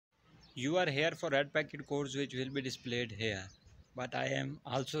You are here for red packet codes which will be displayed here, but I am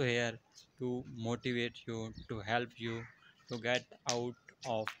also here to motivate you, to help you to get out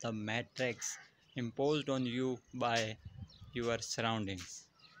of the matrix imposed on you by your surroundings.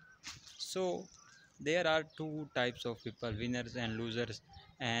 So there are two types of people, winners and losers,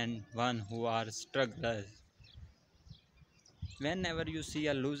 and one who are strugglers. Whenever you see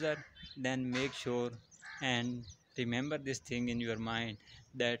a loser, then make sure and remember this thing in your mind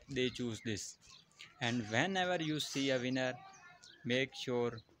that they choose this. And whenever you see a winner, make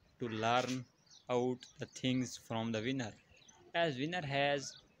sure to learn out the things from the winner, as winner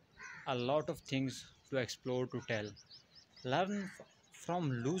has a lot of things to explore, to tell. Learn from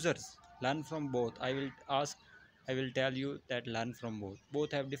losers, learn from both. I will tell you that learn from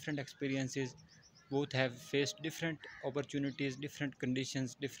both have different experiences, both have faced different opportunities, different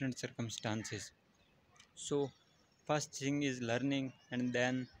conditions, different circumstances. So first thing is learning, and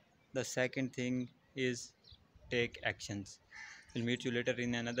then the second thing is take actions. We'll meet you later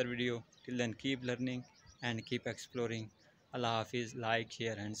in another video. Till then, keep learning and keep exploring. Allah Hafiz. Like,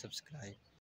 share and subscribe.